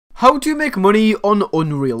How to make money on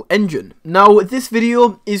Unreal Engine. Now this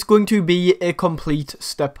video is going to be a complete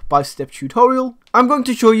step-by-step tutorial. I'm going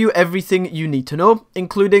to show you everything you need to know,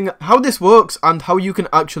 including how this works and how you can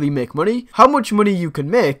actually make money, how much money you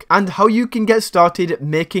can make, and how you can get started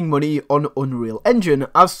making money on Unreal Engine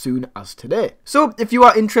as soon as today. So if you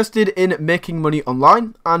are interested in making money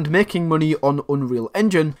online and making money on Unreal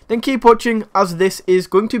Engine, then keep watching, as this is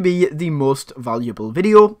going to be the most valuable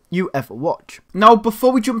video you ever watch. Now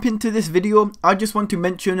before we jump into this video, I just want to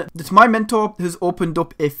mention that my mentor has opened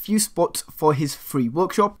up a few spots for his free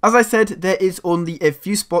workshop. As I said, there is only a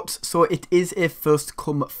few spots, so it is a first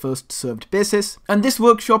come first served basis, and this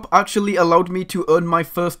workshop actually allowed me to earn my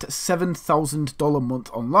first $7,000 month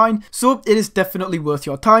online, so it is definitely worth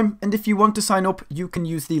your time, and if you want to sign up, you can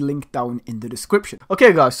use the link down in the description.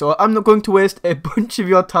 Okay guys, so I'm not going to waste a bunch of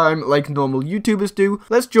your time like normal YouTubers do.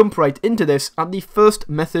 Let's jump right into this, and the first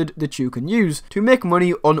method that you can use to make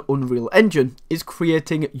money on Unreal Engine is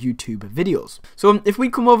creating YouTube videos. So if we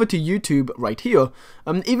come over to YouTube right here,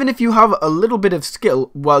 even if you have a little bit of skill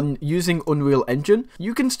when using Unreal Engine,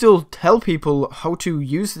 you can still tell people how to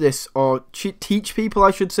use this, or teach people,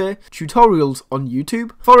 I should say, tutorials on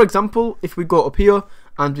YouTube. For example, if we go up here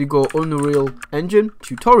and we go Unreal Engine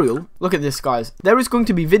tutorial, look at this guys, there is going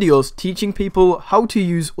to be videos teaching people how to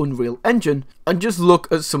use Unreal Engine, and just look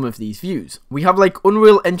at some of these views. We have like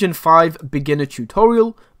Unreal Engine 5 beginner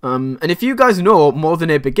tutorial, and if you guys know more than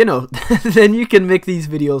a beginner, then you can make these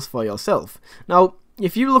videos for yourself. Now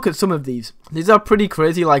if you look at some of these are pretty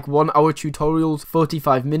crazy, like 1 hour tutorials,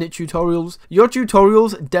 45-minute tutorials. Your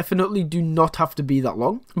tutorials definitely do not have to be that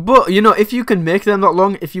long, but you know, if you can make them that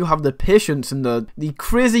long, if you have the patience and the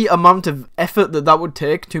crazy amount of effort that would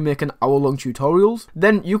take to make an hour-long tutorials,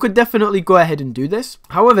 then you could definitely go ahead and do this.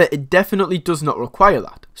 However, it definitely does not require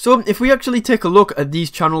that. So if we actually take a look at these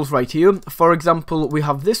channels right here, for example, we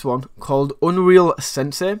have this one called Unreal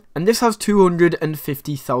Sensei, and this has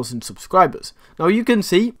 250,000 subscribers. Now you can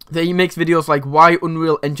see that he makes videos like why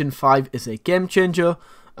Unreal Engine 5 is a game changer,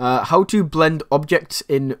 how to blend objects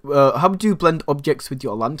with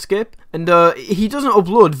your landscape, and he doesn't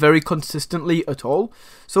upload very consistently at all.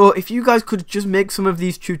 So if you guys could just make some of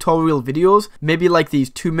these tutorial videos, maybe like these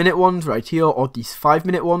 2-minute ones right here, or these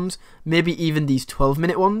 5-minute ones, maybe even these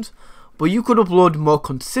 12-minute ones, but you could upload more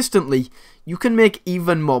consistently, you can make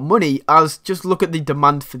even more money, as just look at the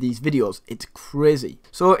demand for these videos. It's crazy.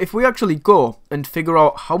 So if we actually go and figure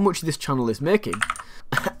out how much this channel is making,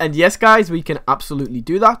 and yes guys, we can absolutely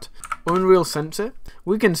do that. Unreal Sensei,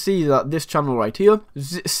 we can see that this channel right here,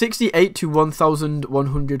 68 to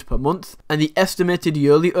 1,100 per month, and the estimated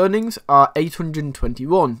yearly earnings are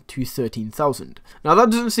 821 to 13,000. Now that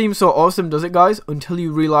doesn't seem so awesome, does it guys, until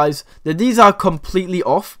you realize that these are completely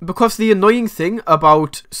off, because the annoying thing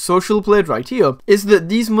about Social Blade right here is that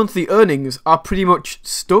these monthly earnings are pretty much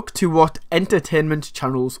stuck to what entertainment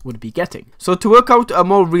channels would be getting. So to work out a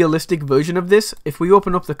more realistic version of this, if we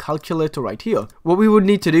open up the calculator right here, what we would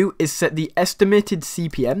need to do is set the estimated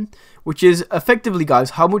CPM, which is effectively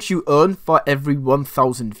guys how much you earn for every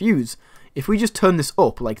 1,000 views. If we just turn this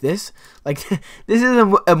up like this, this is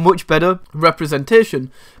a much better representation,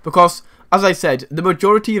 because as I said, the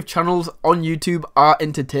majority of channels on YouTube are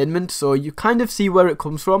entertainment, so you kind of see where it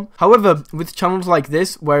comes from. However, with channels like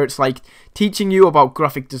this, where it's like teaching you about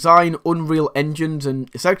graphic design, Unreal Engines, and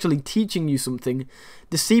it's actually teaching you something,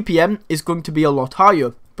 the CPM is going to be a lot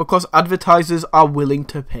higher, because advertisers are willing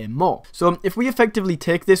to pay more. So if we effectively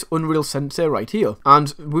take this Unreal Sensei right here, and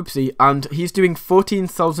whoopsie, and he's doing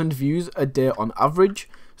 14,000 views a day on average,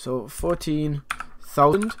 so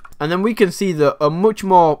 14,000, and then we can see that a much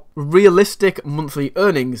more realistic monthly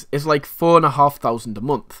earnings is like 4,500 a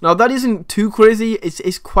month. Now that isn't too crazy,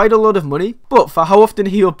 it's quite a lot of money, but for how often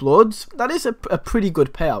he uploads, that is a pretty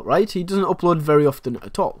good payout, right? He doesn't upload very often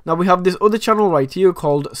at all. Now we have this other channel right here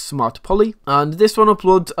called Smart Polly, and this one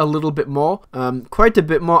uploads a little bit more, quite a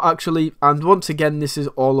bit more actually, and once again this is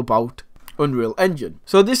all about Unreal Engine.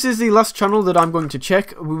 So this is the last channel that I'm going to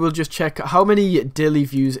check. We will just check how many daily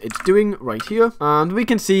views it's doing right here, and we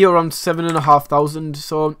can see around 7,500,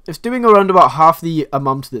 so it's doing around about half the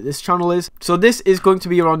amount that this channel is. So this is going to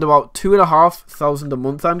be around about 2,500 a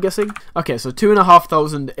month, I'm guessing. Okay, so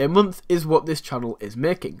 2,500 a month is what this channel is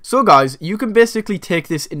making. So guys, you can basically take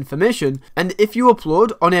this information, and if you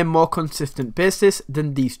upload on a more consistent basis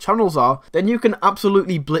than these channels are, then you can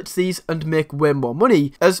absolutely blitz these and make way more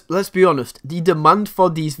money, as let's be honest, the demand for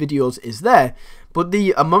these videos is there, but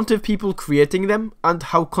the amount of people creating them and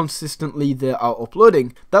how consistently they are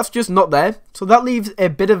uploading, that's just not there. So that leaves a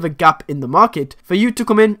bit of a gap in the market for you to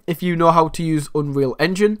come in if you know how to use Unreal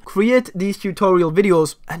Engine, create these tutorial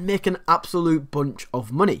videos and make an absolute bunch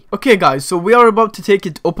of money. Okay guys, so we are about to take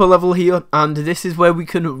it up a level here, and this is where we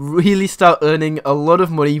can really start earning a lot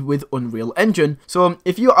of money with Unreal Engine. So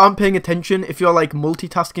if you aren't paying attention, if you're like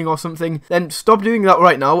multitasking or something, then stop doing that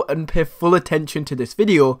right now and pay full attention to this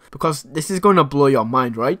video, because this is going to blow your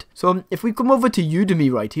mind, right? So if we come over to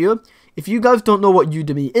Udemy right here, if you guys don't know what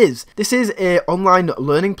Udemy is, this is an online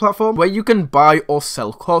learning platform where you can buy or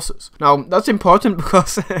sell courses. Now, that's important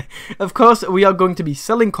because, of course, we are going to be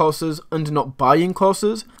selling courses and not buying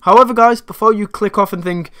courses. However, guys, before you click off and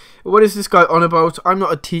think, what is this guy on about? I'm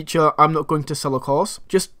not a teacher, I'm not going to sell a course.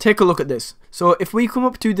 Just take a look at this. So if we come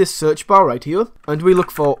up to this search bar right here and we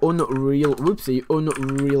look for Unreal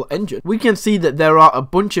Engine, we can see that there are a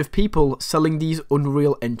bunch of people selling these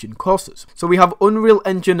Unreal Engine courses. So we have Unreal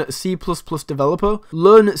Engine C++ developer,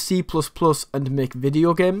 learn C++ and make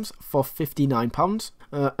video games for £59.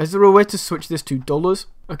 Is there a way to switch this to dollars?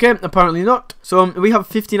 Okay, apparently not. So we have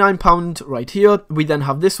 £59 right here. We then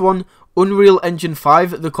have this one, Unreal Engine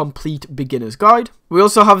 5, the complete beginner's guide. We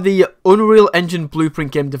also have the Unreal Engine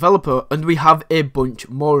Blueprint Game Developer, and we have a bunch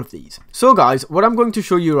more of these. So guys, what I'm going to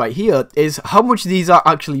show you right here is how much these are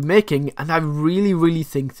actually making, and I really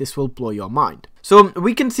think this will blow your mind. So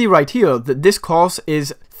we can see right here that this course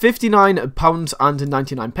is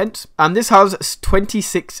 £59.99, and this has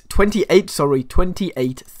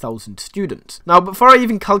 28,000 students. Now, before I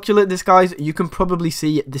even calculate this, guys, you can probably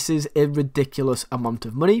see this is a ridiculous amount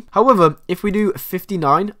of money. However, if we do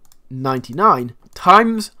 £59.99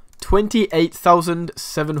 times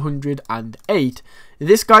 28,708,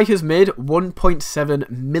 this guy has made $1.7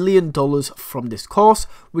 million from this course,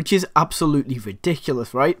 which is absolutely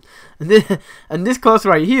ridiculous, right? And this course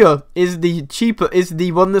right here is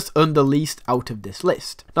the one that's earned the least out of this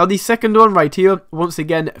list. Now the second one right here, once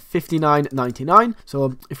again $59.99.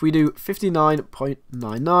 So if we do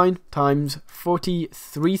 59.99 times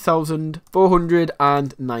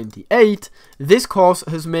 43,498, this course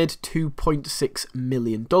has made $2.6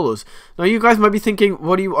 million. Now you guys might be thinking,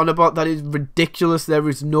 what are you on about? That is ridiculous. There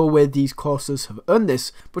is no way these courses have earned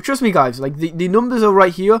this. But trust me guys, like the numbers are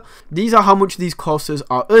right here. These are how much these courses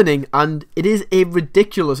are earning, and it is a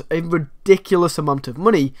ridiculous amount of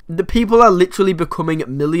money. The people are literally becoming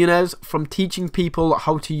millionaires from teaching people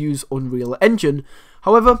how to use Unreal Engine.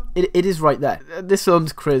 However, it is right there. This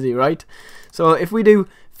sounds crazy, right? So if we do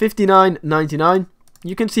 $59.99,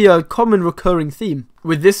 you can see a common recurring theme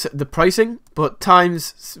with this, the pricing, but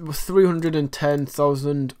times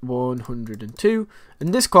 310,102,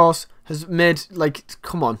 and this course has made, like,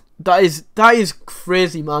 come on, that is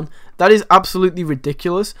crazy, man. That is absolutely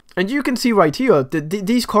ridiculous. And you can see right here that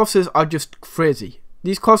these courses are just crazy.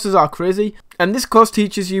 These courses are crazy, and this course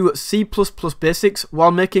teaches you C++ basics while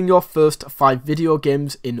making your first 5 video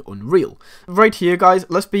games in Unreal. Right here, guys,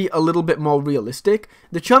 let's be a little bit more realistic.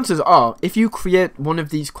 The chances are, if you create one of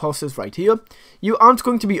these courses right here, you aren't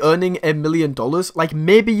going to be earning $1 million. Like,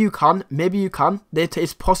 maybe you can.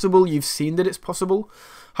 It's possible. You've seen that it's possible.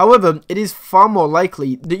 However, it is far more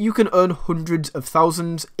likely that you can earn hundreds of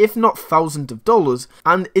thousands, if not thousands of dollars,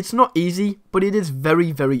 and it's not easy, but it is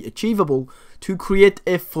very achievable to create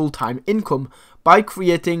a full-time income by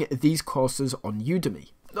creating these courses on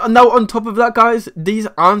Udemy. Now, on top of that, guys, these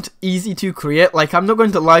aren't easy to create. Like, I'm not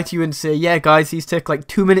going to lie to you and say, yeah, guys, these take like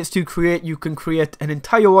 2 minutes to create. You can create an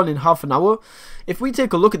entire one in half an hour. If we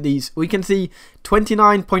take a look at these, we can see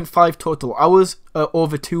 29.5 total hours,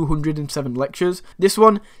 over 207 lectures. This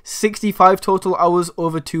one, 65 total hours,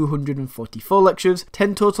 over 244 lectures,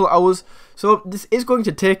 10 total hours. So this is going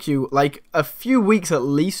to take you like a few weeks at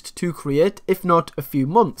least to create, if not a few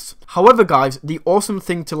months. However, guys, the awesome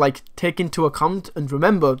thing to like take into account and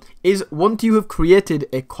remember is once you have created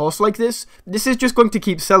a course like this is just going to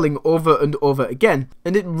keep selling over and over again,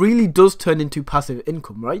 and it really does turn into passive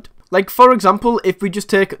income, right? Like, for example, if we just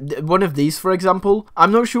take one of these, for example,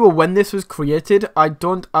 I'm not sure when this was created. I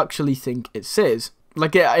don't actually think it says.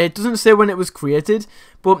 Like, it doesn't say when it was created,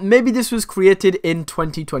 but maybe this was created in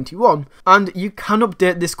 2021, and you can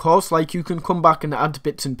update this course, like you can come back and add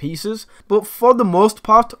bits and pieces, but for the most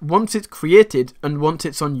part, once it's created and once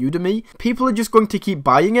it's on Udemy, people are just going to keep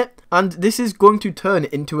buying it, and this is going to turn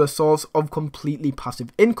into a source of completely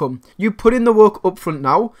passive income. You put in the work up front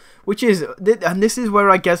now, which is, and this is where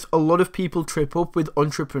I guess a lot of people trip up with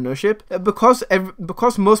entrepreneurship, because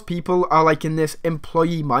most people are like in this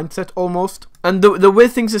employee mindset almost. And the way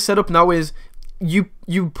things are set up now is,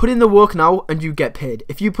 you put in the work now and you get paid.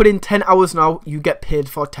 If you put in 10 hours now, you get paid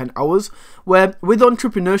for 10 hours. Where with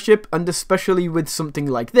entrepreneurship, and especially with something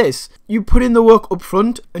like this, you put in the work up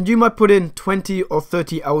front and you might put in 20 or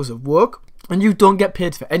 30 hours of work and you don't get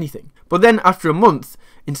paid for anything. But then after a month,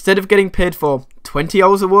 instead of getting paid for 20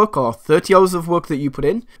 hours of work or 30 hours of work that you put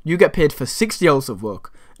in, you get paid for 60 hours of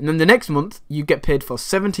work. And then the next month, you get paid for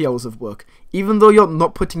 70 hours of work. Even though you're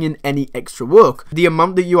not putting in any extra work, the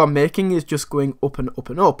amount that you are making is just going up and up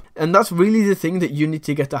and up. And that's really the thing that you need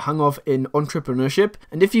to get a hang of in entrepreneurship.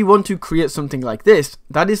 And if you want to create something like this,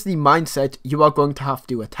 that is the mindset you are going to have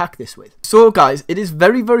to attack this with. So guys, it is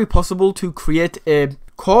very, very possible to create a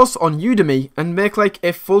course on Udemy and make like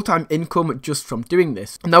a full-time income just from doing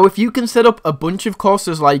this. Now, if you can set up a bunch of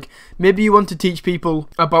courses, like maybe you want to teach people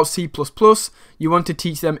about C++, you want to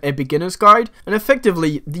teach them a beginner's guide, and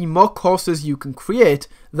effectively the more courses you can create,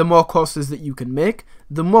 the more courses that you can make,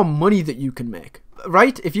 the more money that you can make.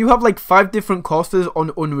 Right? If you have like 5 different courses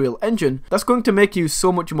on Unreal Engine, that's going to make you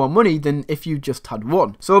so much more money than if you just had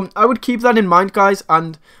one. So I would keep that in mind, guys,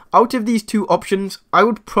 and out of these 2 options, I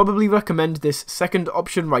would probably recommend this second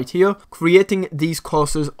option right here, creating these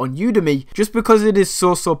courses on Udemy, just because it is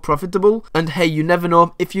so profitable. And hey, you never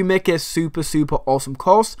know, if you make a super awesome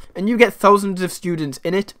course and you get thousands of students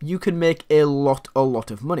in it, you can make a lot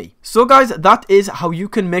of money. So guys, that is how you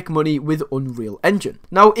can make money with Unreal Engine.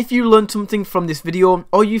 Now, if you learned something from this video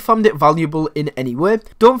or you found it valuable in any way,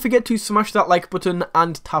 don't forget to smash that like button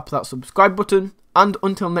and tap that subscribe button. And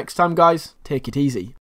until next time, guys, take it easy.